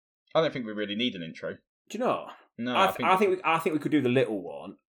I don't think we really need an intro. Do you know? No, I think we could do the little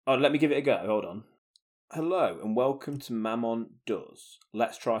one. Oh, let me give it a go. Hold on. Hello and welcome to MAMOM Does.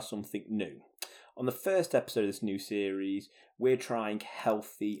 Let's try something new. On the first episode of this new series, we're trying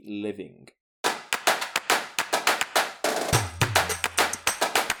healthy living.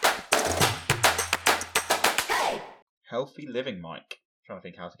 Healthy living, Mike. I'm trying to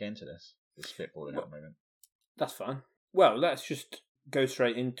think how to get into this. It's spitballing at the moment. That's fine. Well, let's just go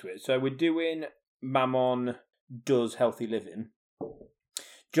straight into it. So we're doing MAMOM Does Healthy Living.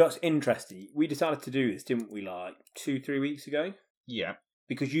 Just interesting. We decided to do this, didn't we, like 2-3 weeks ago? Yeah.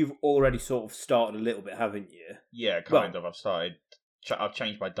 Because you've already sort of started a little bit, haven't you? Yeah, kind of. I've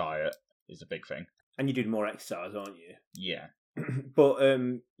changed my diet, is a big thing. And you're doing more exercise, aren't you? Yeah. But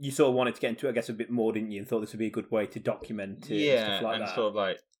you sort of wanted to get into it, I guess, a bit more, didn't you? And thought this would be a good way to document it and stuff like that. Sort of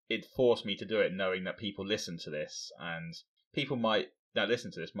like, it forced me to do it knowing that people listen to this, and people that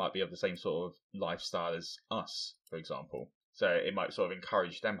listen to this might be of the same sort of lifestyle as us, for example. So it might sort of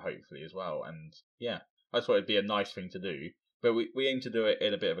encourage them, hopefully, as well. And yeah, I thought it'd be a nice thing to do. But we aim to do it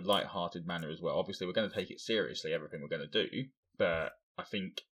in a bit of a light-hearted manner as well. Obviously, we're going to take it seriously, everything we're going to do. But I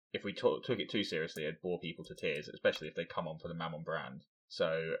think if we took it too seriously, it'd bore people to tears, especially if they come on for the MAMOM brand.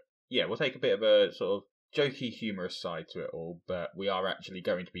 So yeah, we'll take a bit of a sort of jokey, humorous side to it all. But we are actually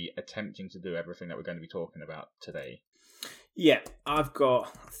going to be attempting to do everything that we're going to be talking about today. Yeah, I've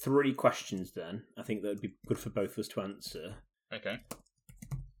got 3 questions then. I think that would be good for both of us to answer. Okay.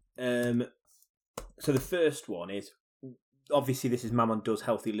 So the first one is, obviously this is MAMOM Does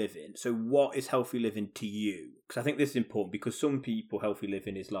Healthy Living. So what is healthy living to you? Because I think this is important, because some people, healthy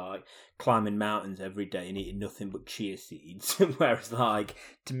living is like climbing mountains every day and eating nothing but chia seeds. Whereas like,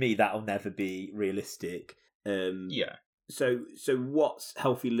 to me, that'll never be realistic. Yeah. So what's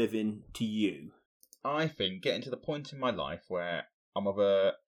healthy living to you? I think getting to the point in my life where I'm of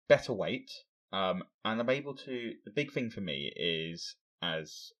a better weight, and I'm able to. The big thing for me is,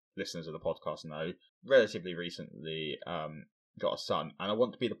 as listeners of the podcast know, relatively recently got a son, and I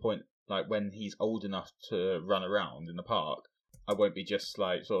want to be the point like when he's old enough to run around in the park, I won't be just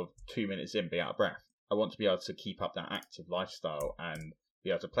like sort of 2 minutes in, be out of breath. I want to be able to keep up that active lifestyle and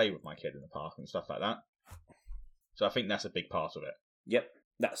be able to play with my kid in the park and stuff like that. So I think that's a big part of it. Yep.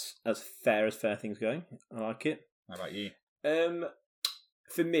 That's as fair things go. I like it. How about you?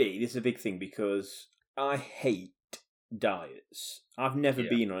 For me, this is a big thing because I hate diets. I've never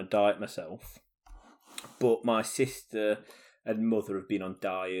been on a diet myself, but my sister and mother have been on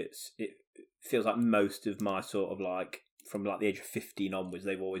diets. It feels like most of my sort of like, from like the age of 15 onwards,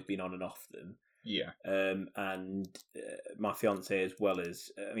 they've always been on and off them. Yeah. And my fiance as well as,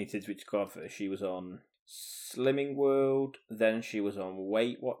 since we took off, she was on Slimming World, then she was on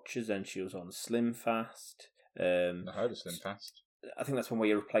Weight Watchers, then she was on Slim Fast. I heard of Slim Fast. I think that's one where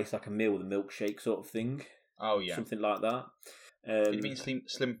you replace like a meal with a milkshake sort of thing. Oh yeah, something like that. Did you mean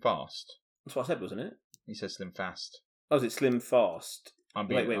Slim Fast? That's what I said, wasn't it? You said Slim Fast. Oh, is it Slim Fast? I'm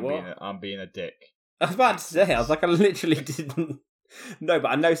being a dick. I was about to say, I was like, I literally didn't. No,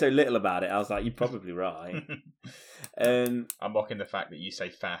 but I know so little about it. I was like, you're probably right. I'm mocking the fact that you say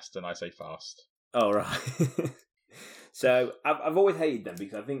fast and I say fast. Oh, right. So I've always hated them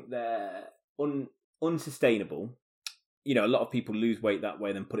because I think they're unsustainable. You know, a lot of people lose weight that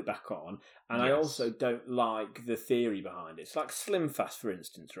way, then put it back on. And I also don't like the theory behind it. It's like Slim Fast, for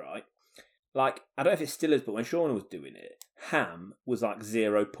instance, right? Like, I don't know if it still is, but when Shauna was doing it, ham was like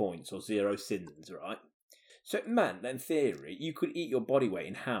 0 points or 0 sins, right? So it meant that in theory, you could eat your body weight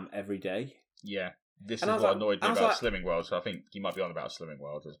in ham every day. Yeah. This is what annoyed me about Slimming World, so I think you might be on about Slimming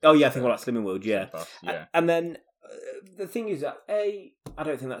World. Oh, yeah, I think about Slimming World, yeah. Yeah. And then the thing is that, A, I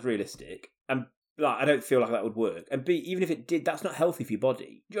don't think that's realistic, and I don't feel like that would work. And B, even if it did, that's not healthy for your body.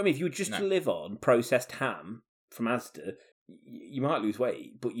 Do you know what I mean? If you were just to live on processed ham from Asda, you might lose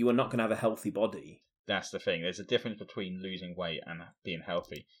weight, but you are not going to have a healthy body. That's the thing. There's a difference between losing weight and being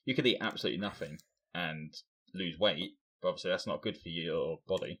healthy. You could eat absolutely nothing and lose weight, but obviously that's not good for your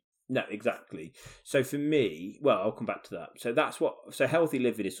body. No, exactly. So for me, well, I'll come back to that. So healthy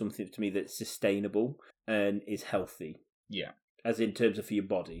living is something to me that's sustainable and is healthy. Yeah. As in terms of for your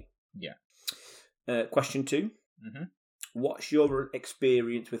body. Yeah. Question 2. Mm-hmm. What's your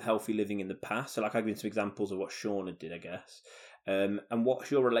experience with healthy living in the past? So like I've given some examples of what Shauna did, I guess. And what's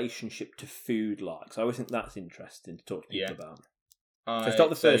your relationship to food like? So I always think that's interesting to talk to people about. So start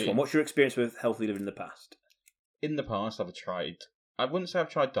the first one. What's your experience with healthy living in the past? In the past, I wouldn't say I've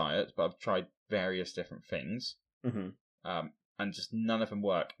tried diets, but I've tried various different things. Mm-hmm. And just none of them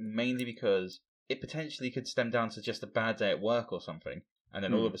work, mainly because it potentially could stem down to just a bad day at work or something. And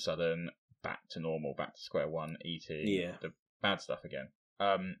then all of a sudden, back to normal, back to square one, eating the bad stuff again.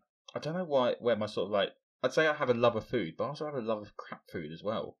 I don't know where my sort of like. I'd say I have a love of food, but I also have a love of crap food as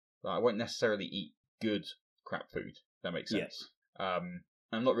well. Like, I won't necessarily eat good crap food. If that makes sense. I'm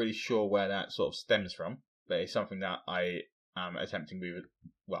not really sure where that sort of stems from, but it's something that I am attempting to move.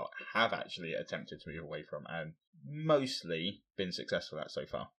 Well, have actually attempted to move away from, and mostly been successful at so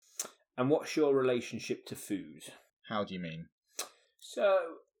far. And what's your relationship to food? How do you mean? So,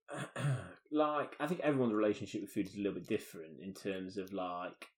 like, I think everyone's relationship with food is a little bit different in terms of,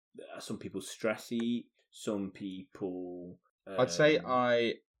 like, some people stress eat, some people... I'd say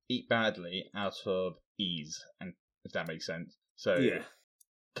I eat badly out of ease, and if that makes sense. So,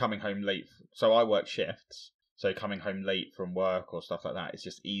 coming home late... So I work shifts, so coming home late from work or stuff like that, it's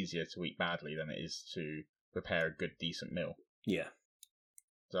just easier to eat badly than it is to prepare a good, decent meal. Yeah.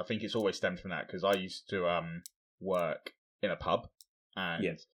 So I think it's always stemmed from that, because I used to work in a pub,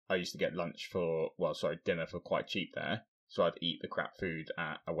 and I used to get dinner for quite cheap there. So I'd eat the crap food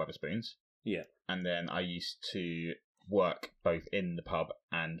at a Wetherspoons. Yeah. And then I used to work both in the pub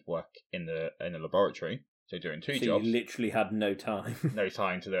and work in the laboratory. So doing two jobs. You literally had no time. No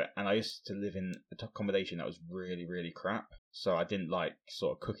time to do it. And I used to live in a accommodation that was really, really crap. So I didn't like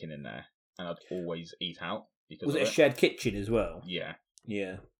sort of cooking in there. And I'd always eat out. Was it a shared kitchen as well? Yeah.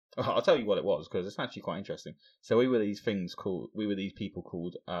 Yeah. I'll tell you what it was, because it's actually quite interesting. So we were these people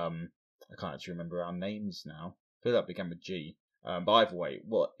called, I can't actually remember our names now. I feel that began with G. But either way,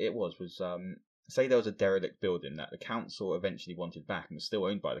 what it was, say there was a derelict building that the council eventually wanted back and was still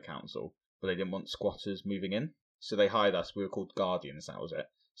owned by the council, but they didn't want squatters moving in. So they hired us. We were called guardians, that was it.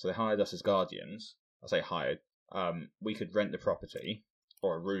 So they hired us as guardians. I say hired. We could rent the property,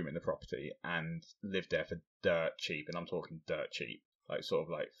 or a room in the property, and live there for dirt cheap, and I'm talking dirt cheap. Like sort of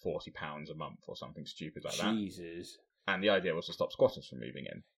like £40 a month or something stupid like that. Jesus. And the idea was to stop squatters from moving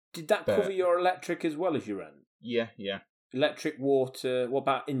in. Did that cover your electric as well as your rent? Yeah. Electric, water. What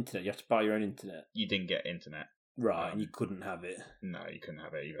about internet? You have to buy your own internet. You didn't get internet. Right, and you couldn't have it. No, you couldn't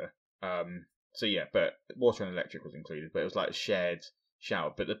have it either. So yeah, but water and electric was included, but it was like a shared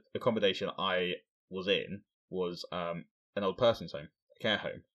shower. But the accommodation I was in was an old person's home, a care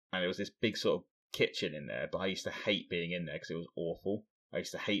home, and it was this big sort of kitchen in there, but I used to hate being in there because it was awful. I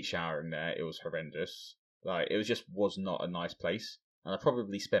used to hate showering there. It was horrendous. Like, it was not a nice place, and I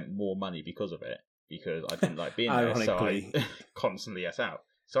probably spent more money because of it, because I didn't like being there, so I constantly ate out.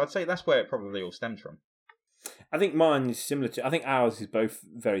 So I'd say that's where it probably all stems from. I think mine is similar to... I think ours is both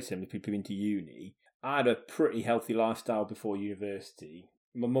very similar. People into uni. I had a pretty healthy lifestyle before university.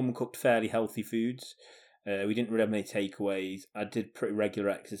 My mum cooked fairly healthy foods. We didn't really have many takeaways. I did pretty regular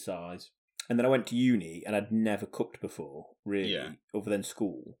exercise. And then I went to uni, and I'd never cooked before, really, other than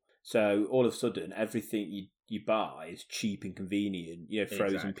school. So all of a sudden, everything you buy is cheap and convenient. You know,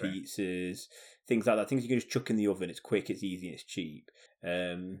 frozen pizzas, things like that. Things you can just chuck in the oven. It's quick, it's easy, and it's cheap.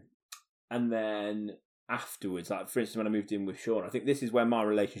 And then afterwards, like for instance, when I moved in with Sean, I think this is where my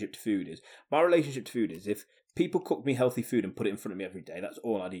relationship to food is. My relationship to food is if people cook me healthy food and put it in front of me every day, that's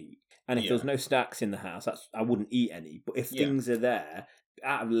all I'd eat. And if there's no snacks in the house, I wouldn't eat any. But if things are there,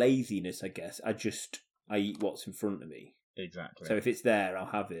 out of laziness, I guess, I eat what's in front of me. Exactly. So if it's there, I'll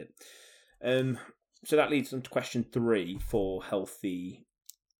have it. So that leads on to question 3 for healthy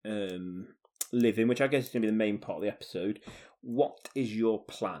living, which I guess is going to be the main part of the episode. What is your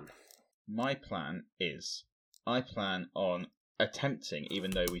plan? My plan is, I plan on attempting,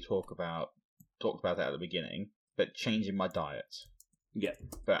 even though we talked about that at the beginning, but changing my diet. Yeah.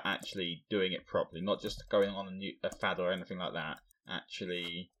 But actually doing it properly, not just going on a fad or anything like that.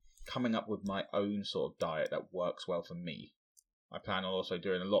 Actually coming up with my own sort of diet that works well for me. I plan on also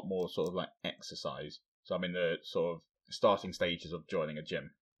doing a lot more sort of like exercise. So I'm in the sort of starting stages of joining a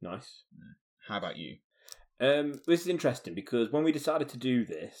gym. Nice. How about you? This is interesting because when we decided to do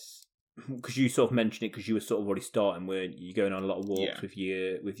this, because you sort of mentioned it because you were sort of already starting, weren't you? Going on a lot of walks with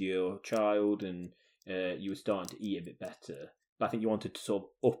your child, and you were starting to eat a bit better. But I think you wanted to sort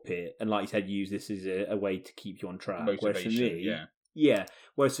of up it, and like you said, use this as a way to keep you on track. Motivation,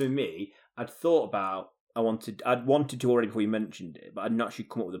 whereas for me, whereas for me, I'd wanted to already before you mentioned it, but I didn't actually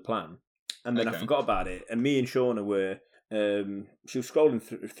come up with a plan, and then I forgot about it. And me and Shauna were, she was scrolling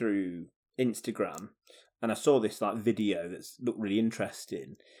through Instagram, and I saw this like video that's looked really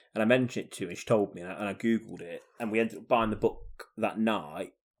interesting, and I mentioned it to her, and she told me, and I googled it, and we ended up buying the book that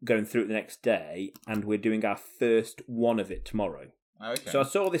night, going through it the next day, and we're doing our first one of it tomorrow. Okay. So I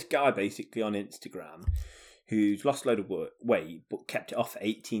saw this guy basically on Instagram who's lost a load of weight but kept it off for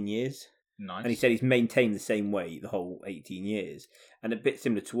 18 years. Nice. And he said he's maintained the same weight the whole 18 years. And a bit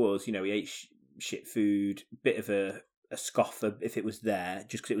similar to us, you know, he ate shit food, bit of a scoffer if it was there,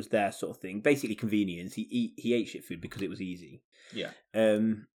 just because it was there sort of thing. Basically convenience. He ate shit food because it was easy. Yeah.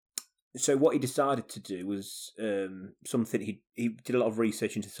 So what he decided to do was something he did a lot of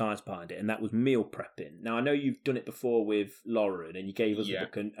research into science behind it, and that was meal prepping. Now I know you've done it before with Lauren, and you gave us the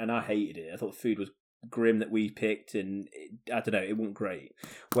book, and I hated it. I thought the food was grim that we picked, and I don't know, it wasn't great.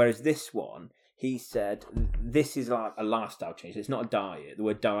 Whereas this one, he said this is like a lifestyle change. It's not a diet. The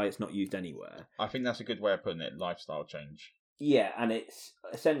word diet's not used anywhere. I think that's a good way of putting it. Lifestyle change. Yeah, and it's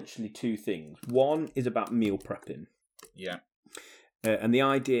essentially two things. One is about meal prepping. Yeah. And the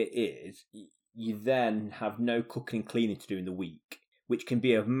idea is you then have no cooking and cleaning to do in the week, which can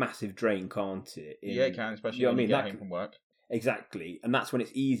be a massive drain, can't it? Yeah, it can, especially when you get home from work. Exactly. And that's when it's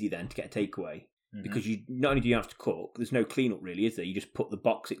easy then to get a takeaway. Mm-hmm. Because you not only do you have to cook, there's no clean up really, is there? You just put the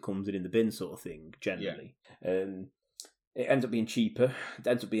box it comes in the bin sort of thing, generally. Yeah. It ends up being cheaper. It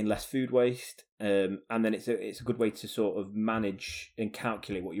ends up being less food waste. And then it's a good way to sort of manage and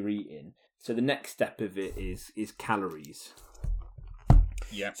calculate what you're eating. So the next step of it is calories.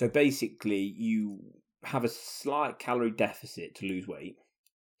 Yeah. So basically, you have a slight calorie deficit to lose weight,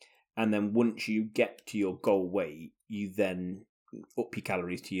 and then once you get to your goal weight, you then up your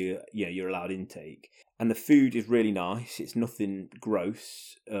calories to your allowed intake. And the food is really nice. It's nothing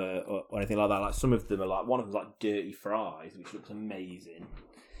gross or anything like that. Like some of them are like, one of them's like dirty fries, which looks amazing.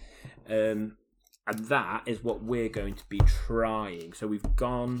 And that is what we're going to be trying. So we've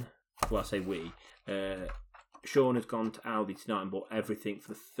gone. Well, I say we. Sean has gone to Aldi tonight and bought everything for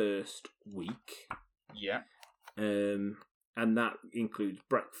the first week. Yeah. And that includes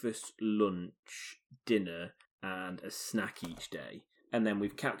breakfast, lunch, dinner, and a snack each day. And then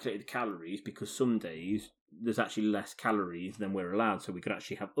we've calculated the calories because some days there's actually less calories than we're allowed, so we could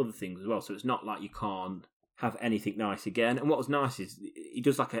actually have other things as well. So it's not like you can't have anything nice again. And what was nice is he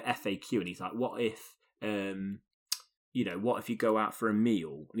does like a FAQ, and he's like, what if... what if you go out for a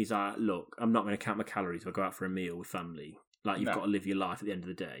meal? And he's like, look, I'm not going to count my calories if I go out for a meal with family. Like, you've got to live your life at the end of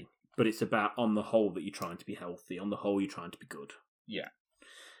the day. But it's about, on the whole, that you're trying to be healthy. On the whole, you're trying to be good. Yeah.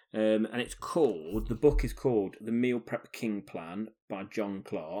 And the book is called The Meal Prep King Plan by John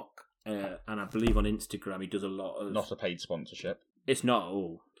Clark. And I believe on Instagram he does a lot of... Not a paid sponsorship. It's not at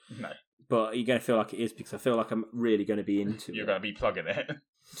all. No. But you're going to feel like it is because I feel like I'm really going to be into it. You're going to be plugging it.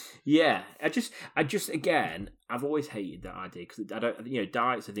 Yeah, I just again, I've always hated that idea because I don't,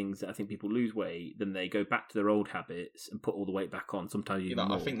 diets are things that I think people lose weight, then they go back to their old habits and put all the weight back on. Sometimes even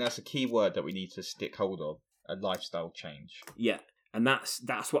more. I think that's a key word that we need to stick hold of: a lifestyle change. Yeah, and that's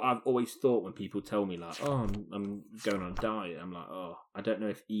what I've always thought when people tell me like, oh, I'm going on a diet. I'm like, oh, I don't know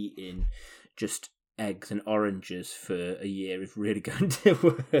if eating just eggs and oranges for a year is really going to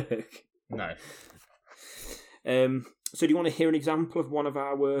work. No. So do you want to hear an example of one of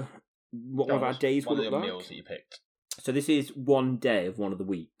our one of our days will look like? One of the meals that you picked. So this is one day of one of the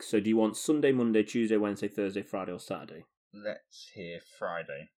weeks. So do you want Sunday, Monday, Tuesday, Wednesday, Thursday, Friday, or Saturday? Let's hear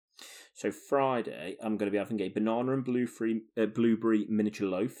Friday. So Friday, I'm going to be having a banana and blueberry miniature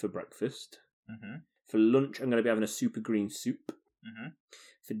loaf for breakfast. Mm-hmm. For lunch, I'm going to be having a super green soup. Mm-hmm.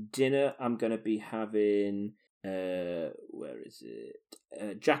 For dinner, I'm going to be having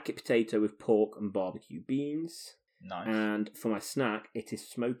jacket potato with pork and barbecue beans. Nice. And for my snack, it is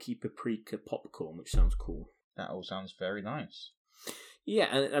smoky paprika popcorn, which sounds cool. That all sounds very nice. Yeah,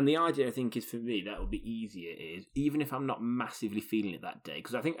 and the idea, I think, is for me, that would be easier is, even if I'm not massively feeling it that day,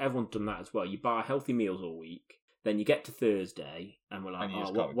 because I think everyone's done that as well. You buy healthy meals all week, then you get to Thursday, and we're like,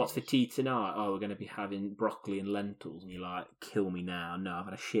 what's for tea tonight? Oh, we're going to be having broccoli and lentils. And you're like, kill me now. No, I've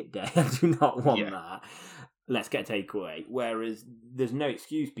had a shit day. I do not want that. Let's get a takeaway. Whereas there's no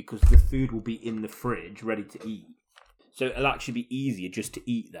excuse because the food will be in the fridge ready to eat. So it'll actually be easier just to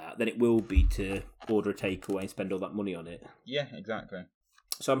eat that than it will be to order a takeaway and spend all that money on it. Yeah, exactly.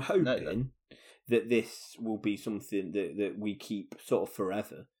 So I'm hoping that this will be something that we keep sort of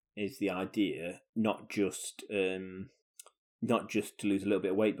forever, is the idea, not just to lose a little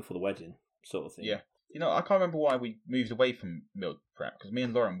bit of weight before the wedding sort of thing. Yeah. I can't remember why we moved away from meal prep, because me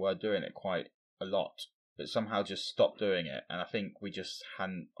and Lauren were doing it quite a lot, but somehow just stopped doing it, and I think we just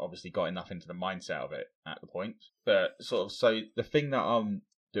hadn't obviously got enough into the mindset of it at the point. But so the thing that I'm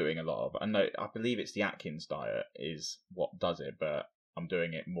doing a lot of, I believe it's the Atkins diet is what does it, but I'm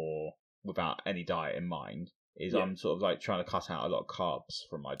doing it more without any diet in mind, I'm sort of like trying to cut out a lot of carbs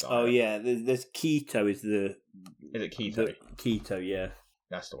from my diet. Oh yeah, there's keto is the... Is it keto? Keto, yeah.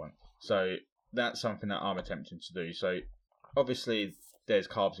 That's the one. So that's something that I'm attempting to do. So obviously there's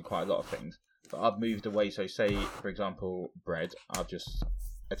carbs in quite a lot of things, but I've moved away. So say, for example, bread, I've just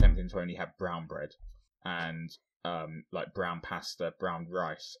attempting to only have brown bread and like brown pasta, brown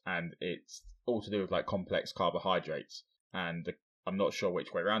rice, and it's all to do with like complex carbohydrates. And I'm not sure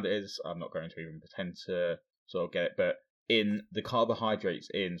which way around it is. I'm not going to even pretend to sort of get it, but in the carbohydrates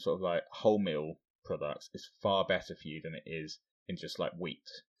in sort of like wholemeal products is far better for you than it is in just like wheat.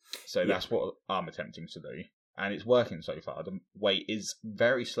 So that's what I'm attempting to do. And it's working so far. The weight is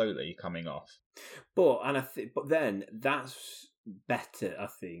very slowly coming off. But then that's better, I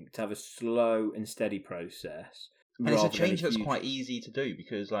think, to have a slow and steady process. And it's a change that's quite easy to do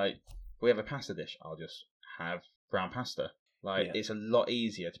because, like, we have a pasta dish. I'll just have brown pasta. Like, it's a lot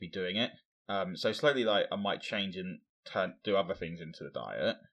easier to be doing it. So slowly, like, I might change and do other things into the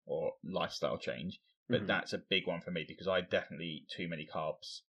diet or lifestyle change. But that's a big one for me because I definitely eat too many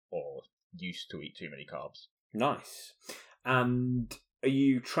carbs or used to eat too many carbs. Nice. And are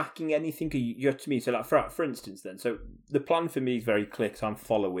you tracking anything? You have to me. So, like, for instance, then, so the plan for me is very clear because I'm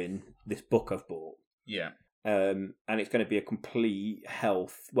following this book I've bought. Yeah. And it's going to be a complete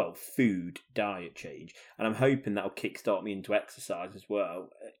food diet change. And I'm hoping that'll kickstart me into exercise as well.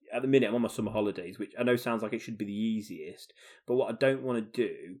 At the minute, I'm on my summer holidays, which I know sounds like it should be the easiest. But what I don't want to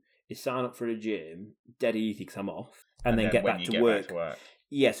do is sign up for a gym, dead easy because I'm off, and then get back to work.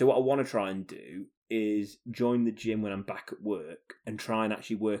 Yeah, so what I want to try and do is join the gym when I'm back at work and try and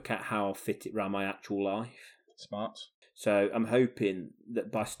actually work out how I'll fit it around my actual life. Smart. So I'm hoping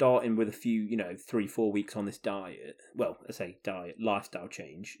that by starting with a few, 3-4 weeks on this diet, lifestyle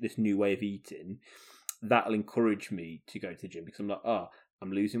change, this new way of eating, that'll encourage me to go to the gym because I'm like,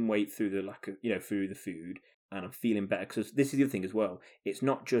 I'm losing weight through the lack of, through the food, and I'm feeling better. Because this is the other thing as well. It's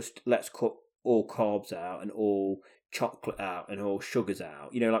not just let's cut all carbs out and all chocolate out and all sugars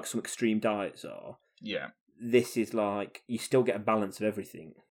out, like some extreme diets are. Yeah. This is like, you still get a balance of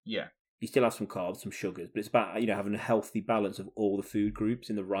everything. Yeah. You still have some carbs, some sugars, but it's about, having a healthy balance of all the food groups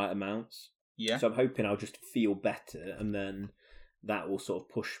in the right amounts. Yeah. So I'm hoping I'll just feel better, and then that will sort of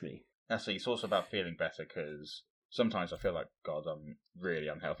push me. That's it. It's also about feeling better because sometimes I feel like, God, I'm really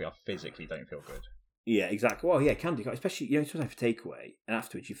unhealthy. I physically don't feel good. Yeah, exactly. Well, yeah, it can do. Especially, sometimes for takeaway, and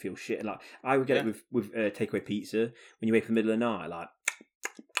afterwards you feel shit. Like, I would get it with takeaway pizza when you wake up in the middle of the night, like...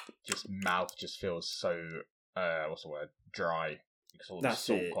 Just mouth just feels so, what's the word, dry. Because all the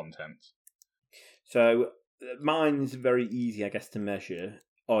salt content. So mine's very easy, I guess, to measure.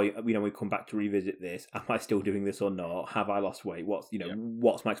 We come back to revisit this. Am I still doing this or not? Have I lost weight? What's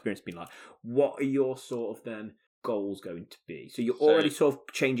my experience been like? What are your sort of then goals going to be? So you're already sort of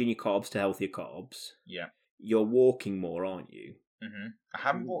changing your carbs to healthier carbs. Yeah. You're walking more, aren't you? Mm-hmm. I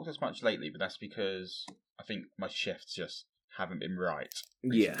haven't walked as much lately, but that's because I think my shifts just haven't been right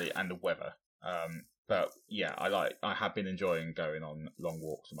recently, and the weather. But yeah, I have been enjoying going on long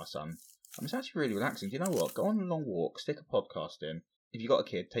walks with my son. It's actually really relaxing. Do you know what? Go on a long walk, stick a podcast in. If you've got a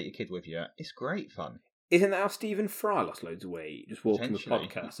kid, take your kid with you. It's great fun. Isn't that how Stephen Fry lost loads of weight? Just walking with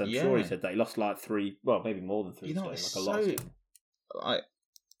podcasts. I'm sure he said that he lost like 3, maybe more than 3 stone. I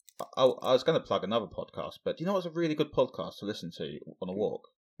was going to plug another podcast, but do you know what's a really good podcast to listen to on a walk?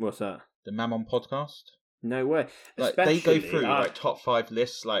 What's that? The MAMOM podcast. No way. Like, they go through top 5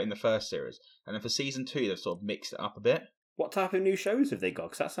 lists like in the first series, and then for season 2 they've sort of mixed it up a bit. What type of new shows have they got?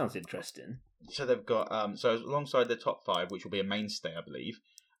 Because that sounds interesting. So they've got alongside the top 5, which will be a mainstay, I believe.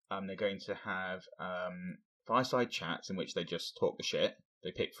 They're going to have fireside chats in which they just talk the shit.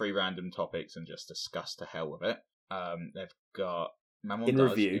 They pick 3 random topics and just discuss to hell with it. They've got MAMOM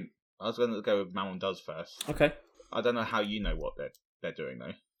Does. Review. I was going to go with MAMOM Does first. Okay. I don't know how you know what they're doing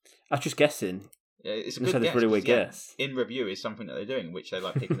though. I was just guessing. Yeah, it's a good guess. Really weird guess. In Review is something that they're doing, in which they're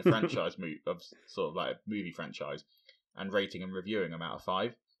like picking the franchise of sort of like a movie franchise and rating and reviewing them out of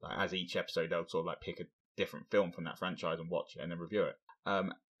 5. Like, as each episode, they'll sort of like pick a different film from that franchise and watch it and then review it.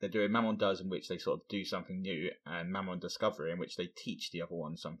 They're doing MAMOM Does, in which they sort of do something new, and MAMOM Discovery, in which they teach the other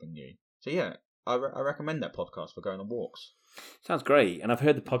one something new. So yeah, I recommend that podcast for going on walks. Sounds great, and I've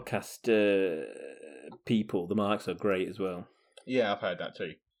heard the podcast people, the marks are great as well. Yeah, I've heard that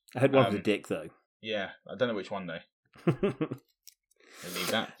too. I heard one was a dick though. Yeah, I don't know which one though. I'll leave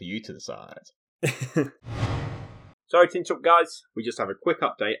that for you to decide. Sorry to interrupt, guys. We just have a quick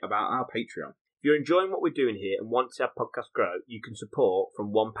update about our Patreon. If you're enjoying what we're doing here and want to see our podcast grow, you can support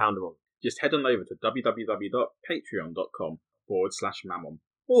from £1 a month. Just head on over to www.patreon.com/MAMOM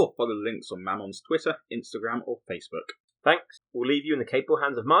or follow the links on MAMOM's Twitter, Instagram or Facebook. Thanks. We'll leave you in the capable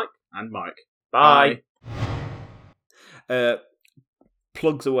hands of Mike. And Mike. Bye.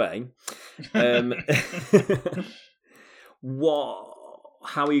 Plugs away.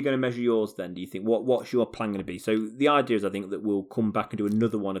 How are you going to measure yours then, do you think? What's your plan going to be? So the idea is, I think, that we'll come back and do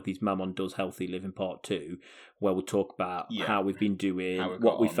another one of these MAMOM Does Healthy Living Part 2, where we'll talk about how we've been doing,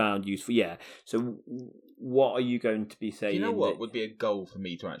 what we found useful. Yeah. So what are you going to be saying? You know what would be a goal for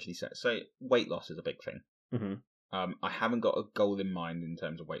me to actually set? So weight loss is a big thing. Mm-hmm. I haven't got a goal in mind in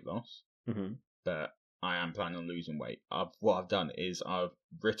terms of weight loss, mm-hmm. but I am planning on losing weight. What I've done is I've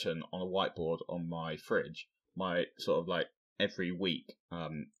written on a whiteboard on my fridge my sort of like every week,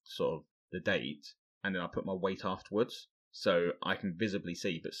 sort of the date, and then I put my weight afterwards, so I can visibly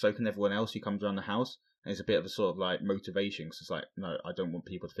see. But so can everyone else who comes around the house. And it's a bit of a sort of like motivation, because it's like, no, I don't want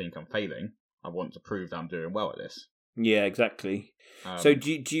people to think I'm failing. I want to prove that I'm doing well at this. Yeah, exactly. So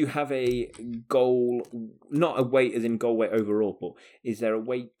do you have a goal, not a weight as in goal weight overall, but is there a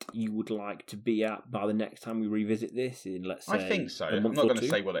weight you would like to be at by the next time we revisit this in, let's say, I think so. I'm not going to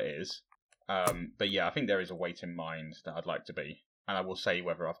say what it is. But yeah, I think there is a weight in mind that I'd like to be. And I will say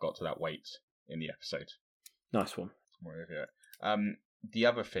whether I've got to that weight in the episode. Nice one. We'll review it. The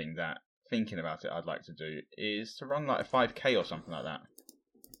other thing that, thinking about it, I'd like to do is to run like a 5k or something like that.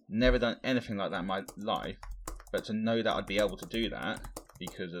 Never done anything like that in my life. But to know that I'd be able to do that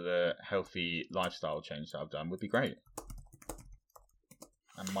because of the healthy lifestyle change that I've done would be great.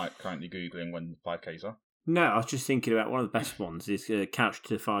 I'm currently Googling when 5Ks are. No, I was just thinking about one of the best ones is Couch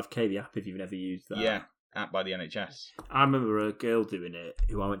to 5K, the app, if you've never used that. Yeah, app by the NHS. I remember a girl doing it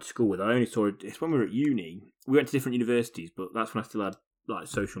who I went to school with. I only saw it, it's when we were at uni. We went to different universities, but that's when I still had like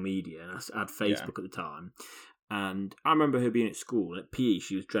social media and I had Facebook at the time. And I remember her being at school, at PE,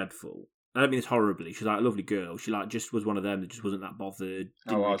 she was dreadful. I don't mean this horribly. She was like a lovely girl. She like just was one of them that just wasn't that bothered.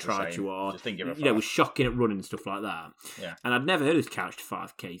 Didn't really try too hard. Just didn't give a fuck. You know, was shocking at running and stuff like that. Yeah. And I'd never heard of this Couch to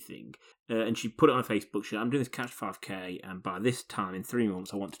 5K thing. And she put it on her Facebook. She said, I'm doing this Couch to 5K, and by this time in 3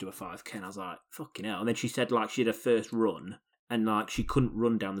 months, I want to do a 5K. And I was like, fucking hell. And then she said like she had her first run, and like she couldn't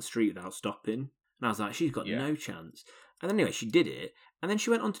run down the street without stopping. And I was like, she's got no chance. And then anyway, she did it. And then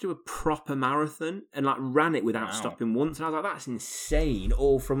she went on to do a proper marathon and like ran it without stopping once. And I was like, that's insane.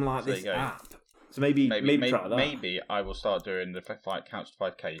 All from like this app. So maybe try that. Maybe I will start doing the Couch to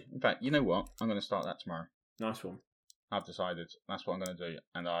 5K. In fact, you know what? I'm going to start that tomorrow. Nice one. I've decided that's what I'm going to do.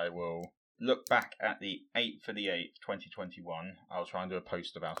 And I will look back at the 8th for the 8th, 2021. I'll try and do a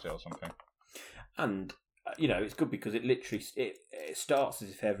post about it or something. And, you know, it's good because it literally it starts as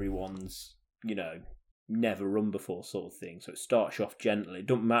if everyone's, you know, never run before sort of thing. So it starts you off gently. It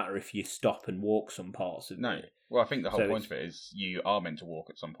doesn't matter if you stop and walk some parts of it. Well, I think the whole point of it is you are meant to walk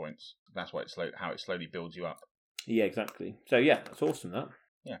at some points. That's why how it slowly builds you up. Yeah, exactly. So yeah, that's awesome. That.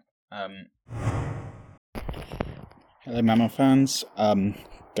 Yeah. Hello, MAMOM fans.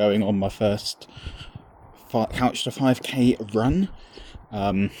 Going on my first Couch to 5K run.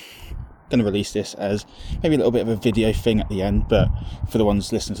 Going to release this as maybe a little bit of a video thing at the end, but for the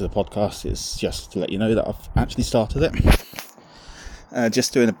ones listening to the podcast, it's just to let you know that I've actually started it.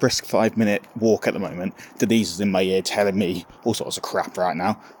 Just doing a brisk 5-minute walk at the moment. Denise is in my ear telling me all sorts of crap right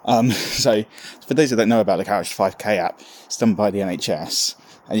now. So for those who don't know about the Couch to 5K app, it's done by the NHS,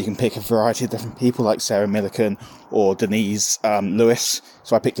 and you can pick a variety of different people like Sarah Millican or Denise Lewis.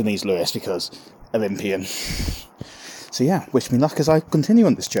 So I picked Denise Lewis because Olympian. So yeah, wish me luck as I continue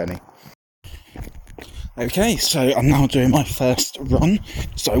on this journey. Okay, so I'm now doing my first run.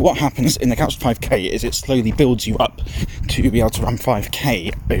 So what happens in the Couch to 5K is it slowly builds you up to be able to run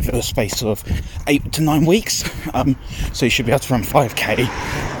 5K over the space of 8 to 9 weeks. So you should be able to run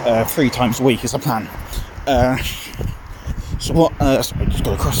 5K 3 times a week is the plan. So I just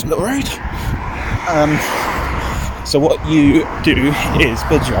got to cross a little road. So what you do is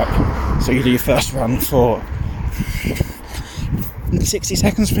build you up. So you do your first run for 60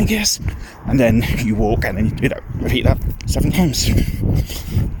 seconds, I think it is, and then you walk, and then you do that, repeat that 7 times.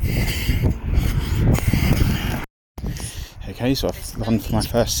 Okay, so I've run for my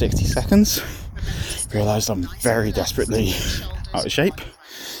first 60 seconds, realised I'm very desperately out of shape,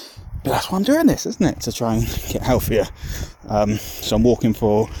 but that's why I'm doing this, isn't it, to try and get healthier. So I'm walking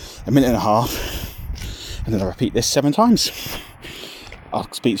for a minute and a half, and then I repeat this 7 times.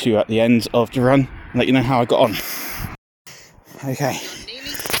 I'll speak to you at the end of the run and let you know how I got on. Okay,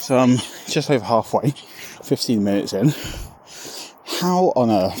 so I'm just over halfway, 15 minutes in. How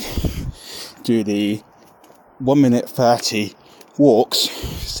on earth do the 1 minute 30 walks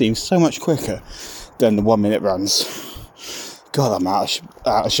seem so much quicker than the 1 minute runs? God, I'm out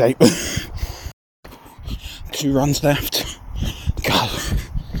of shape. 2 runs left. God,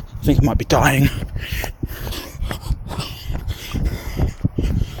 I think I might be dying.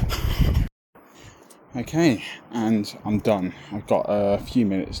 Okay, and I'm done. I've got a few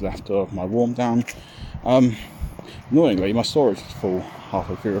minutes left of my warm down. Annoyingly, my storage is full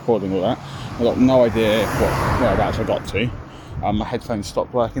halfway through recording all that. I've got no idea whereabouts I got to. My headphones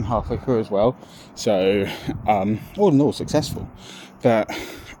stopped working halfway through as well. So, all in all, successful. But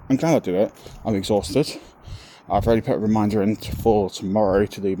I'm glad I do it. I'm exhausted. I've already put a reminder in for tomorrow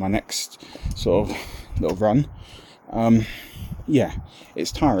to do my next sort of little run. yeah,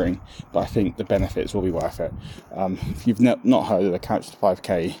 it's tiring, but I think the benefits will be worth it. If you've not heard of the Couch to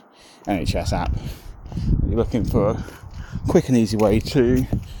 5K NHS app, you're looking for a quick and easy way to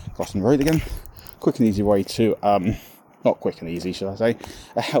crossing the road again. Quick and easy way to not quick and easy, should I say,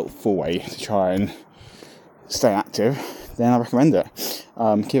 a helpful way to try and stay active, then I recommend it.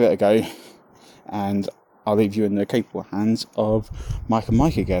 Give it a go, and I'll leave you in the capable hands of Mike and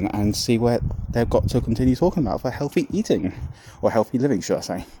Mike again and see where they've got to continue talking about for healthy eating, or healthy living, should I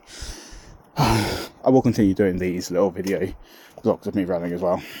say. I will continue doing these little video vlogs of me running as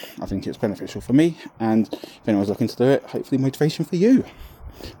well. I think it's beneficial for me, and if anyone's looking to do it, hopefully motivation for you.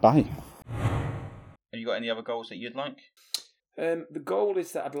 Bye. Have you got any other goals that you'd like? The goal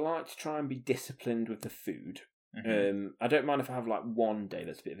is that I'd like to try and be disciplined with the food. Mm-hmm. I don't mind if I have like one day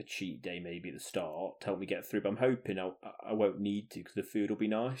that's a bit of a cheat day maybe at the start to help me get through, but I'm hoping I won't need to because the food will be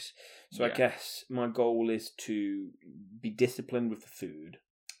nice. So yeah. I guess my goal is to be disciplined with the food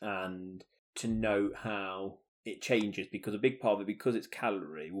and to know how it changes, because a big part of it, because it's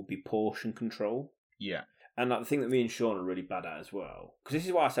calorie, will be portion control. Yeah. And like the thing that me and Sean are really bad at as well, because this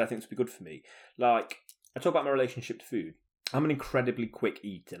is why I say I think this would be good for me. Like, I talk about my relationship to food. I'm an incredibly quick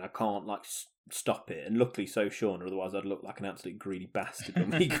eater, and I can't like stop it. And luckily so Sean, or otherwise I'd look like an absolute greedy bastard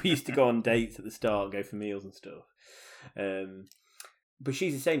when we used to go on dates at the start, go for meals and stuff. But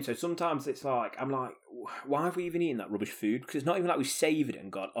she's the same. So sometimes it's like, I'm like, why have we even eaten that rubbish food? Because it's not even like we savoured it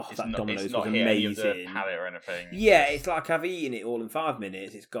and gone, oh, that Domino's was amazing. The palate or anything. Yeah, it's like I've eaten it all in 5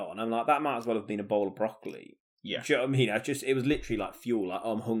 minutes. It's gone. I'm like, that might as well have been a bowl of broccoli. Yeah. Do you know what I mean? It was literally like fuel. Like,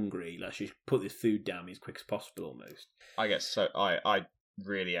 oh, I'm hungry. Let's just put this food down me as quick as possible, almost. I guess so. I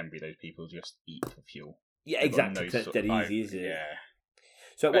really envy those people who just eat for fuel. Yeah, exactly. It's dead easy, is it? Yeah.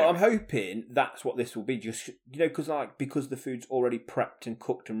 So, well, I'm hoping that's what this will be. Just, because the food's already prepped and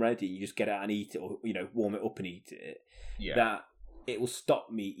cooked and ready, you just get out and eat it, or warm it up and eat it. Yeah. That it will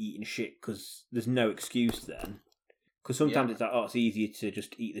stop me eating shit, because there's no excuse then. Because sometimes it's like, oh, it's easier to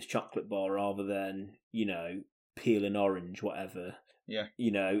just eat this chocolate bar rather than peel an orange, whatever. Yeah.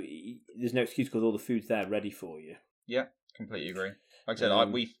 There's no excuse because all the food's there ready for you. Yeah, completely agree. Like I said,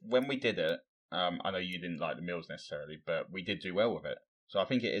 when we did it, I know you didn't like the meals necessarily, but we did do well with it. So I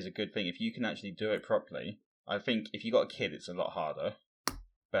think it is a good thing. If you can actually do it properly, I think if you got a kid, it's a lot harder.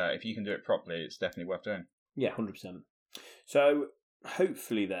 But if you can do it properly, it's definitely worth doing. Yeah, 100%. So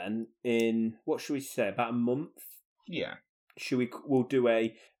hopefully then, in, what should we say, about a month? Yeah. We'll do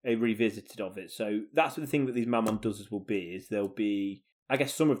a revisited of it. So that's the thing that these MAMOM Does will be, is there'll be, I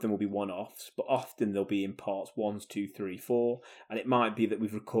guess some of them will be one-offs, but often they'll be in parts 1, 2, 3, 4, and it might be that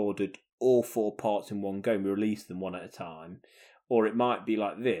we've recorded all 4 parts in one go and we release them one at a time. Or it might be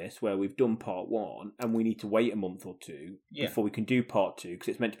like this, where we've done part 1 and we need to wait a month or 2 before we can do part 2, because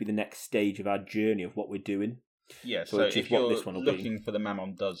it's meant to be the next stage of our journey of what we're doing. Yeah, so if you're looking for the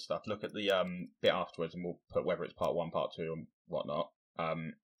MAMOM Does stuff, look at the bit afterwards, and we'll put whether it's part 1, part 2, and whatnot.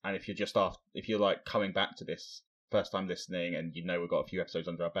 And if you're like coming back to this first time listening, and we've got a few episodes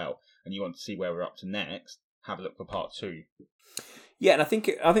under our belt, and you want to see where we're up to next, have a look for part 2. Yeah, and I think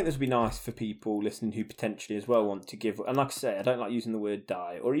this would be nice for people listening who potentially as well want to give. And like I say, I don't like using the word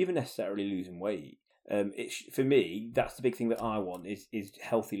diet or even necessarily losing weight. For me, that's the big thing that I want is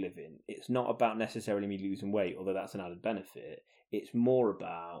healthy living. It's not about necessarily me losing weight, although that's an added benefit. It's more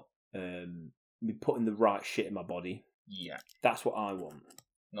about me putting the right shit in my body. Yeah, that's what I want.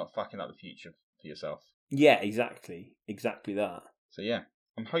 Not fucking up the future for yourself. Yeah, exactly that. So yeah,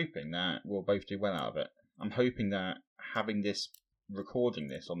 I'm hoping that we'll both do well out of it. I'm hoping that recording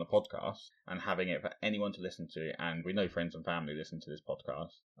this on the podcast and having it for anyone to listen to, and we know friends and family listen to this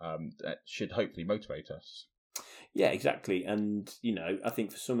podcast, that should hopefully motivate us. Yeah, exactly. And I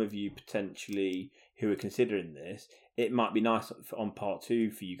think for some of you potentially who are considering this, it might be nice on part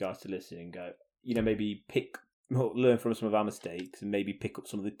 2 for you guys to listen and go, maybe learn from some of our mistakes and maybe pick up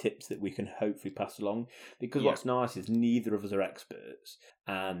some of the tips that we can hopefully pass along, because what's nice is neither of us are experts,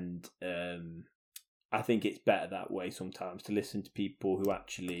 and I think it's better that way sometimes, to listen to people who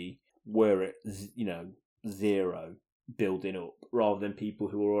actually were at 0 building up, rather than people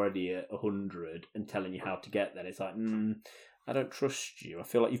who are already at 100 and telling you how to get there. It's like, I don't trust you. I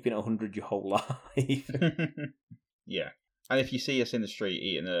feel like you've been at 100 your whole life. Yeah. And if you see us in the street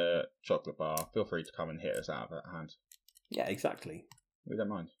eating a chocolate bar, feel free to come and hit us out of hand. Yeah, exactly. We don't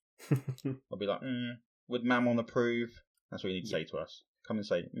mind. I'll be like, would Mammon approve? That's what you need to say to us. Come and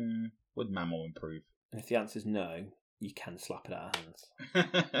say, would Mammon approve? And if the answer's no, you can slap it out of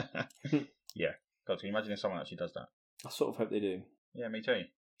hands. Yeah. God, can you imagine if someone actually does that? I sort of hope they do. Yeah, me too.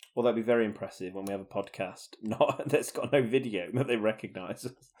 Well, that'd be very impressive when we have a podcast that's got no video that they recognise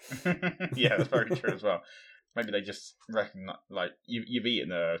us. Yeah, that's very true as well. Maybe they just recognize, like, you've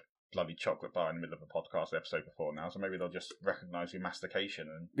eaten a bloody chocolate bar in the middle of a podcast episode before now, so maybe they'll just recognise your mastication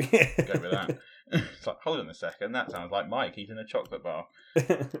and go with that. It's like, hold on a second, that sounds like Mike eating a chocolate bar.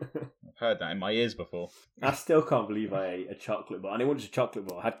 I've heard that in my ears before. I still can't believe I ate a chocolate bar. And it wasn't just a chocolate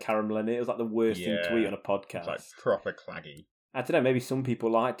bar, it had caramel in it. It was like the worst thing to eat on a podcast. It's like proper claggy. I don't know, maybe some people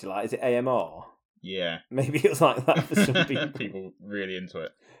liked it. Like, is it AMR? Yeah. Maybe it was like that for some people. People really into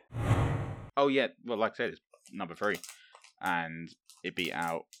it. Oh, yeah. Well, like I said, it's number 3. And it beat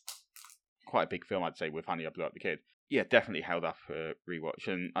out quite a big film, I'd say, with Honey, I Blew Up the Kid. Yeah, definitely held up for rewatch.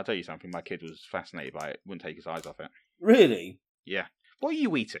 And I'll tell you something, my kid was fascinated by it. Wouldn't take his eyes off it. Really? Yeah. What are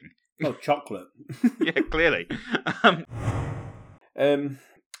you eating? Oh, chocolate. Yeah, clearly.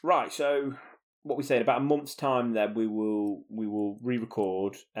 Right, so what we say in about a month's time then we will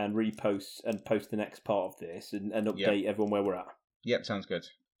re-record and repost and post the next part of this and update everyone where we're at. Yep, sounds good.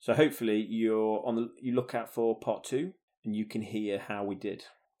 So hopefully you look out for part 2 and you can hear how we did.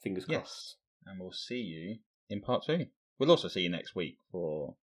 Fingers crossed. And we'll see you in part 2. We'll also see you next week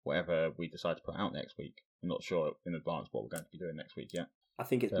for whatever we decide to put out next week. I'm not sure in advance what we're going to be doing next week yet. I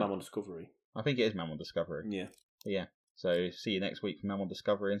think it's MAMOM Discovery. I think it is MAMOM Discovery. Yeah. Yeah. So see you next week for MAMOM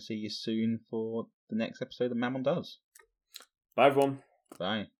Discovery and see you soon for the next episode of MAMOM Does. Bye, everyone.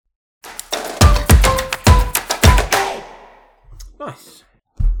 Bye. Nice.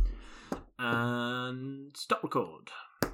 And stop record.